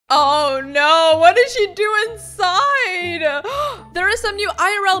Oh no, what did she do inside? There is some new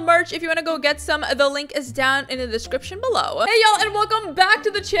IRL merch if you want to go get some. The link is down in the description below. Hey y'all, and welcome back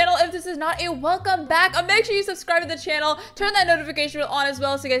to the channel. If this is not a welcome back, make sure you subscribe to the channel, turn that notification bell on as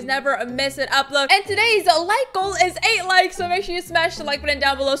well so you guys never miss an upload. And today's like goal is 8 likes, so make sure you smash the like button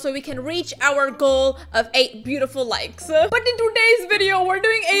down below so we can reach our goal of 8 beautiful likes. But in today's video, we're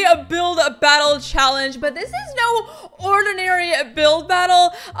doing a build battle challenge, but this is no ordinary build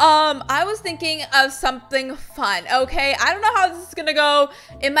battle. I was thinking of something fun, okay? I don't know how this is gonna go.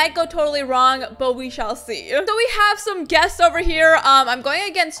 It might go totally wrong, but we shall see. So we have some guests over here. I'm going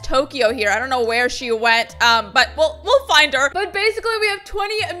against Tokyo here. I don't know where she went, but we'll find her. But basically, we have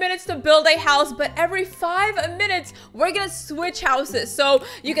 20 minutes to build a house, but every 5 minutes, we're gonna switch houses. So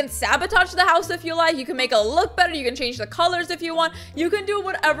you can sabotage the house if you like. You can make it look better. You can change the colors if you want. You can do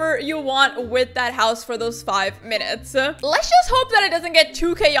whatever you want with that house for those 5 minutes. Let's just hope that it doesn't get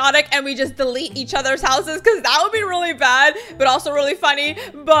too chaotic and we just delete each other's houses, because that would be really bad, but also really funny.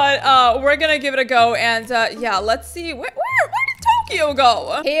 But we're gonna give it a go, and yeah, let's see. Where did Tokyo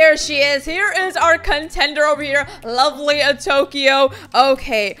go? Here she is. Here is our contender over here. Lovely Tokyo.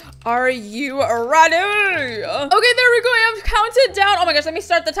 Okay, are you ready? Okay, there we go. I have counted down. Oh my gosh, let me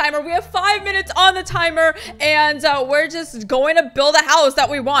start the timer. We have 5 minutes on the timer, and we're just going to build a house that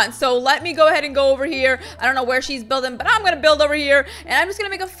we want. So let me go ahead and go over here. I don't know where she's building, but I'm gonna build over here, and I'm just gonna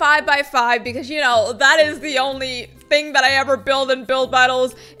make a 5x5 because, you know, that is the only thing that I ever build in build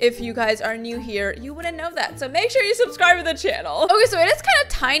battles. If you guys are new here, you wouldn't know that, so make sure you subscribe to the channel. Okay, so it is kind of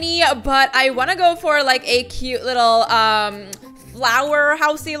tiny, but I want to go for like a cute little flower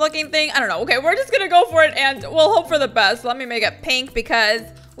housey looking thing. I don't know. Okay, we're just gonna go for it, and we'll hope for the best. Let me make it pink because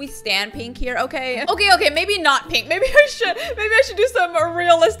we stand pink here. Okay, maybe not pink. Maybe I should do some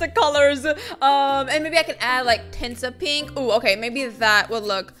realistic colors, and maybe I can add like tints of pink. Ooh, okay, maybe that would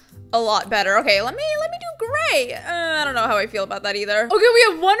look a lot better. Okay, let me do gray. I don't know how I feel about that either. Okay,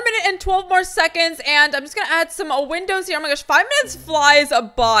 we have 1 minute and 12 more seconds, and I'm just gonna add some windows here. Oh my gosh, 5 minutes flies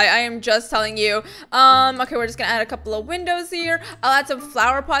by. I am just telling you. Okay, we're just gonna add a couple of windows here. I'll add some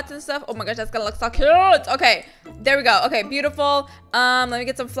flower pots and stuff. Oh my gosh, that's gonna look so cute. Okay, there we go. Okay, beautiful. Let me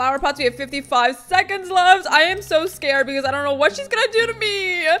get some flower pots. We have 55 seconds left. I am so scared because I don't know what she's gonna do to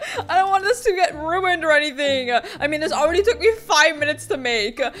me. I don't want this to get ruined or anything. I mean, this already took me 5 minutes to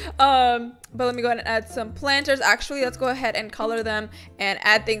make. But let me go ahead and add some planters. Actually, let's go ahead and color them and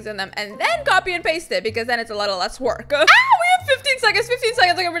add things in them, and then copy and paste it, because then it's a little less work. We have 15 seconds.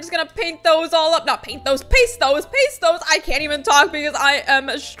 Okay, we're just gonna paint those all up. Not paint those, paste those. I can't even talk because I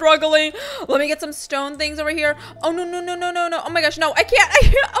am struggling. Let me get some stone things over here. Oh no. Oh my gosh, no, I can't.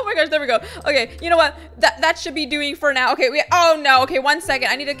 Oh my gosh, there we go. Okay, you know what? That should be doing for now. Okay, oh no. Okay, 1 second.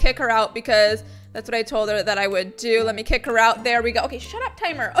 I need to kick her out because that's what I told her that I would do. Let me kick her out. There we go. Okay, shut up,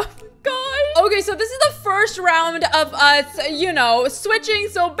 timer. Oh my god. Okay, so this is the first round of us, you know, switching.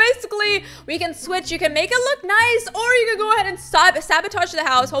 So basically, we can switch. You can make it look nice, or you can go ahead and sabotage the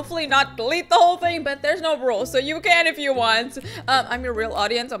house. Hopefully not delete the whole thing, but there's no rules, so you can if you want. I'm your real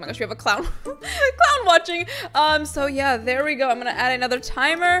audience. Oh my gosh, we have a clown. Clown watching. So yeah, there we go. I'm gonna add another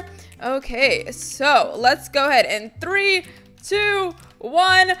timer. Okay, so let's go ahead in 3, 2,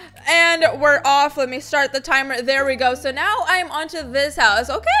 1, and we're off. Let me start the timer. There we go. So now I'm onto this house.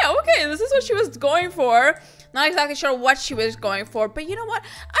 Okay, this is what she was going for. Not exactly sure what she was going for, but you know what?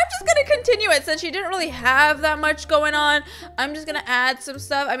 I'm just gonna continue it since she didn't really have that much going on. I'm just gonna add some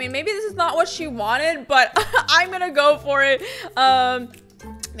stuff. I mean, maybe this is not what she wanted, but I'm gonna go for it.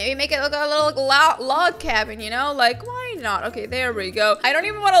 Maybe make it look a little log cabin, you know? Like, why not? Okay, there we go. I don't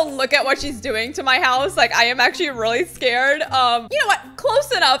even want to look at what she's doing to my house. Like, I am actually really scared. You know what? Close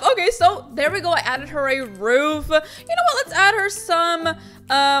enough. Okay, so there we go. I added her a roof. You know what? Let's add her some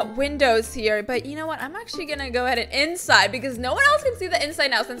windows here. But you know what? I'm actually gonna go ahead and inside, because no one else can see the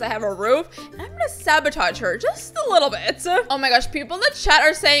inside now since I have a roof. And I'm gonna sabotage her just a little bit. Oh my gosh, people in the chat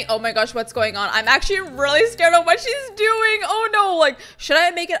are saying, oh my gosh, what's going on? I'm actually really scared of what she's doing. Oh no, like, should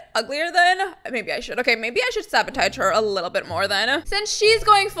I make it uglier then? Maybe I should. Okay, maybe I should sabotage her a little bit more then. Since she's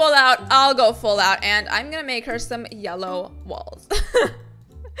going full out, I'll go full out, and I'm gonna make her some yellow walls.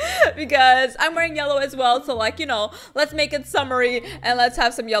 Because I'm wearing yellow as well, so like, you know, let's make it summery and let's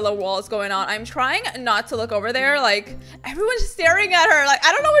have some yellow walls going on. I'm trying not to look over there, like everyone's staring at her, like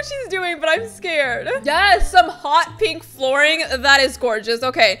I don't know what she's doing, but I'm scared. Yes, some hot pink flooring. That is gorgeous.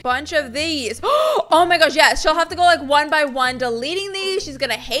 Okay, bunch of these. Oh my gosh, yes, she'll have to go like one by one deleting these. She's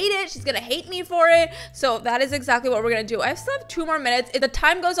gonna hate it. She's gonna hate me for it. So that is exactly what we're gonna do. I still have 2 more minutes. The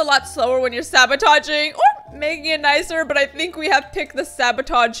time goes a lot slower when you're sabotaging or making it nicer, but I think we have picked the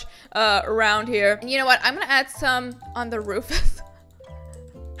sabotage around here. And you know what? I'm gonna add some on the roof.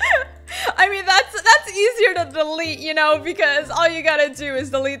 easier to delete, you know, because all you gotta do is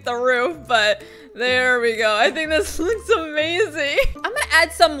delete the roof, but there we go. I think this looks amazing. I'm gonna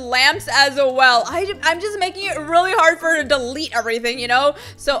add some lamps as well. I'm just making it really hard for her to delete everything, you know,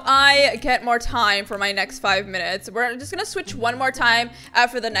 so I get more time for my next 5 minutes. We're just gonna switch one more time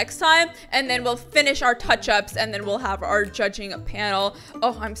after the next time, and then we'll finish our touch-ups, and then we'll have our judging panel.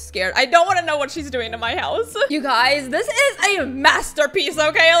 Oh, I'm scared. I don't want to know what she's doing to my house. You guys, this is a masterpiece,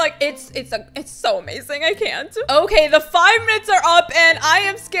 okay? Like, it's so amazing. I can't. Okay, the 5 minutes are up, and I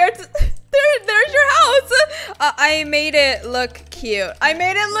am scared to... There's your house. I made it look cute. I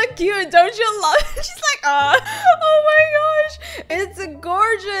made it look cute. Don't you love it? She's like, oh my gosh. It's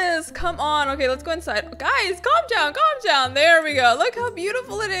gorgeous. Come on. Okay, let's go inside. Guys, calm down. Calm down. There we go. Look how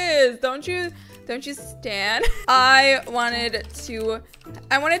beautiful it is. Don't you stand? I wanted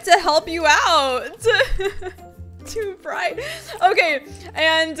to help you out. Too bright. Okay,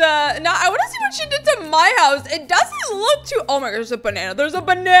 and now I want to see what she did to my house. It doesn't look too... Oh my gosh, there's a banana. There's a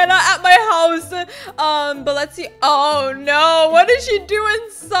banana at my house. But let's see. Oh no, what did she do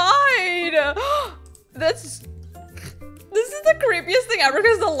inside? This is the creepiest thing ever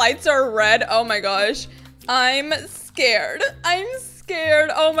because the lights are red. Oh my gosh, I'm scared.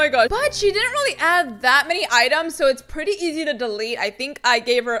 Oh my god. But she didn't really add that many items, so it's pretty easy to delete. I think I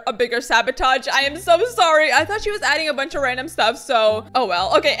gave her a bigger sabotage. I am so sorry. I thought she was adding a bunch of random stuff, so oh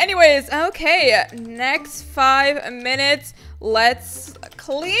well. Okay, anyways, okay, next 5 minutes. Let's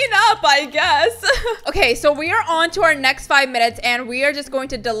clean up, I guess. Okay, so we are on to our next 5 minutes, and we are just going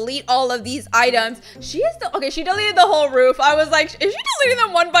to delete all of these items. She deleted the whole roof. I was like, is she deleting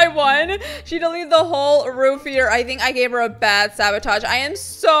them one by one? She deleted the whole roof here. I think I gave her a bad sabotage. I am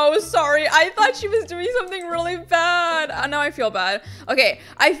so sorry. I thought she was doing something really bad. Now I feel bad. Okay,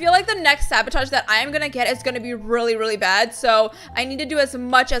 I feel like the next sabotage that I am gonna get is gonna be really, really bad. So I need to do as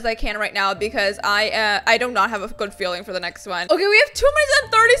much as I can right now because I do not have a good feeling for the next one. Okay, we have 2 minutes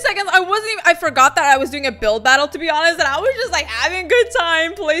and 30 seconds. I forgot that I was doing a build battle, to be honest, and I was just like having a good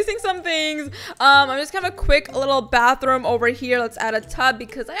time placing some things. I'm just gonna have a quick little bathroom over here. Let's add a tub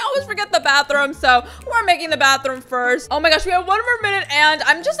because I always forget the bathroom, so we're making the bathroom first. Oh my gosh, we have 1 more minute, and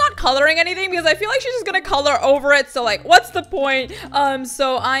I'm just not coloring anything because I feel like she's just gonna color over it, so like what's the point?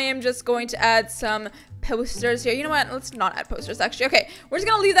 So I am just going to add some posters here. You know what? Let's not add posters, actually. Okay, we're just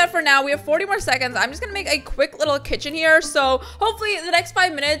gonna leave that for now. We have 40 more seconds. I'm just gonna make a quick little kitchen here. So hopefully the next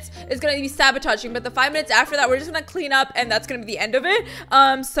 5 minutes is gonna be sabotaging, but the 5 minutes after that, we're just gonna clean up, and that's gonna be the end of it.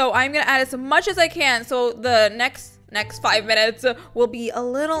 So I'm gonna add as much as I can. So the next 5 minutes will be a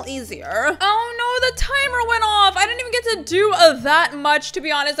little easier. Oh no, the timer went off. I didn't even get to do that much, to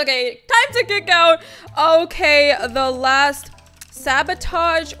be honest. Okay, time to kick out. Okay, the last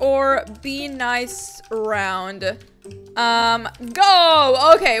sabotage or be nice round.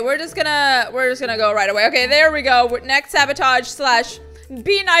 Go. Okay, we're just gonna go right away. Okay, there we go. Next sabotage slash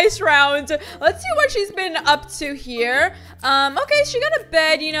be nice round. Let's see what she's been up to here. Okay, she got a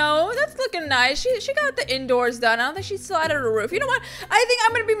bed, you know, that's looking nice. She got the indoors done. I don't think she still added a roof. You know what? I think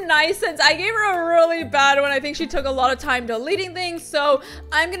I'm gonna be nice since I gave her a really bad one. I think she took a lot of time deleting things, so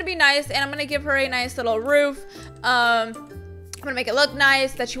I'm gonna be nice and I'm gonna give her a nice little roof. I'm gonna make it look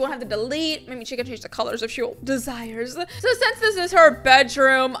nice that she won't have to delete. Maybe she can change the colors if she desires. So since this is her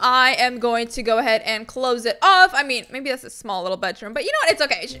bedroom, I am going to go ahead and close it off. I mean, maybe that's a small little bedroom, but you know what? It's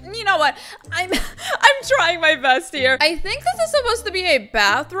okay. You know what? I'm trying my best here. I think this is supposed to be a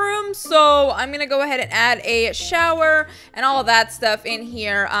bathroom, so I'm gonna go ahead and add a shower and all of that stuff in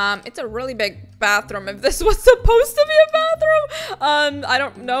here. It's a really big bathroom if this was supposed to be a bathroom. I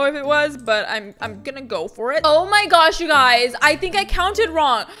don't know if it was, but I'm gonna go for it. Oh my gosh, you guys, I think I counted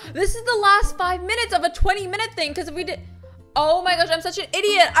wrong. This is the last 5 minutes of a 20-minute thing, because if we did... Oh my gosh, I'm such an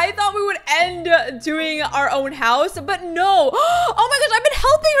idiot. I thought we would end doing our own house, but no. Oh my gosh, I've been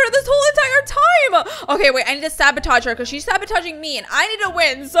helping her this whole entire time. Okay, wait, I need to sabotage her because she's sabotaging me and I need to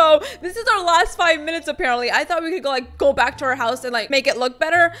win. So this is our last 5 minutes, apparently. I thought we could go back to our house and like make it look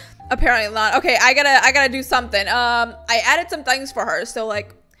better. Apparently not. Okay, I gotta do something. I added some things for her, so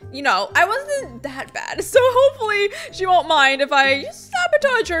like, you know, I wasn't that bad. So hopefully she won't mind if I just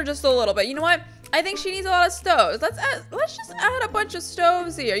sabotage her just a little bit. You know what? I think she needs a lot of stoves. Let's just add a bunch of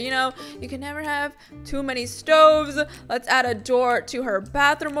stoves here. You know, you can never have too many stoves. Let's add a door to her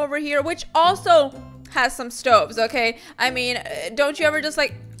bathroom over here, which also has some stoves, okay? I mean, don't you ever just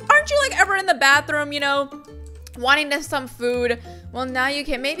like, aren't you like ever in the bathroom, you know, wanting to some food? Well, now you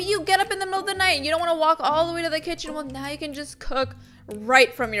can. Maybe you get up in the middle of the night and you don't want to walk all the way to the kitchen. Well, now you can just cook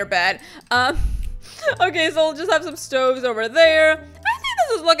right from your bed. Okay, so we'll just have some stoves over there. I think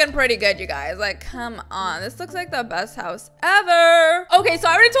this is looking pretty good, you guys. Like, come on. This looks like the best house ever. Okay, so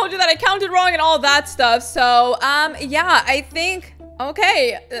I already told you that I counted wrong and all that stuff. So, yeah, I think...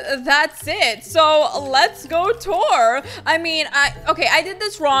 Okay, that's it. So let's go tour. I mean, I did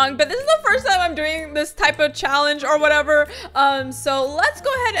this wrong, but this is the first time I'm doing this type of challenge or whatever. So let's go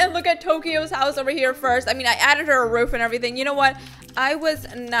ahead and look at Tokyo's house over here first. I mean, I added her a roof and everything. You know what? I was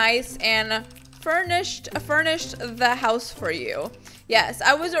nice and furnished the house for you. Yes,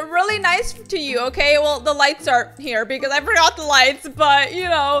 I was really nice to you, okay? Well, the lights are here because I forgot the lights, but, you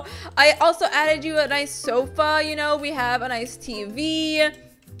know, I also added you a nice sofa, you know, we have a nice TV.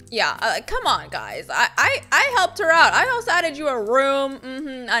 Yeah, come on, guys. I helped her out. I also added you a room.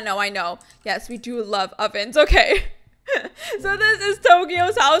 I know. Yes, we do love ovens, okay. So this is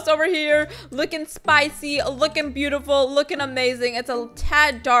Tokyo's house over here, looking spicy, looking beautiful, looking amazing. It's a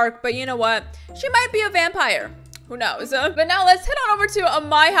tad dark, but you know what? She might be a vampire. Who knows? But now let's head on over to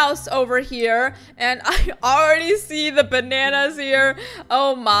my house over here. And I already see the bananas here.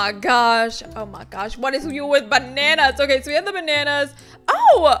 Oh my gosh. Oh my gosh. What is you with bananas? Okay, so we have the bananas.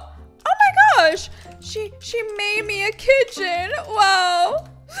 Oh my gosh. She made me a kitchen. Wow.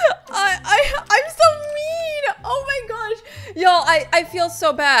 I'm so mean. Oh my gosh. Y'all, I feel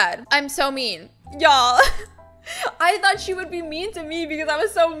so bad. I'm so mean. Y'all. I thought she would be mean to me because I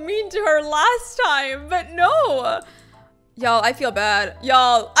was so mean to her last time, but no. Y'all, I feel bad.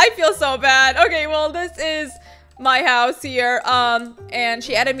 Y'all, I feel so bad. Okay, well, this is my house here, and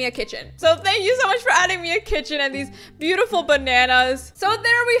she added me a kitchen. So thank you so much for adding me a kitchen and these beautiful bananas. So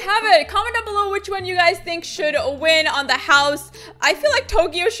there we have it. Comment down below which one you guys think should win on the house. I feel like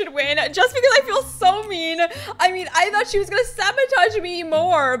Tokyo should win just because I feel so mean. I mean, I thought she was gonna sabotage me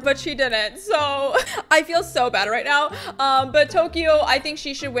more, but she didn't. So I feel so bad right now. But Tokyo, I think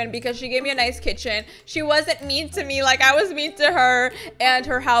she should win because she gave me a nice kitchen. She wasn't mean to me like I was mean to her, and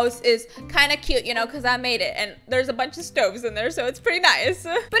her house is kind of cute, you know, because I made it. And there's a bunch of stoves in there, so it's pretty nice.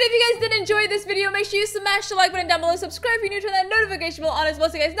 But if you guys did enjoy this video, make sure you smash the like button down below, subscribe if you're new, turn that notification bell on as well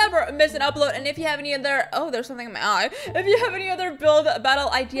so you guys never miss an upload. And if you have any other, oh, there's something in my eye. If you have any other build battle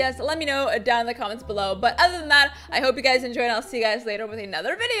ideas, let me know down in the comments below. But other than that, I hope you guys enjoyed, and I'll see you guys later with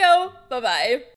another video. Bye-bye.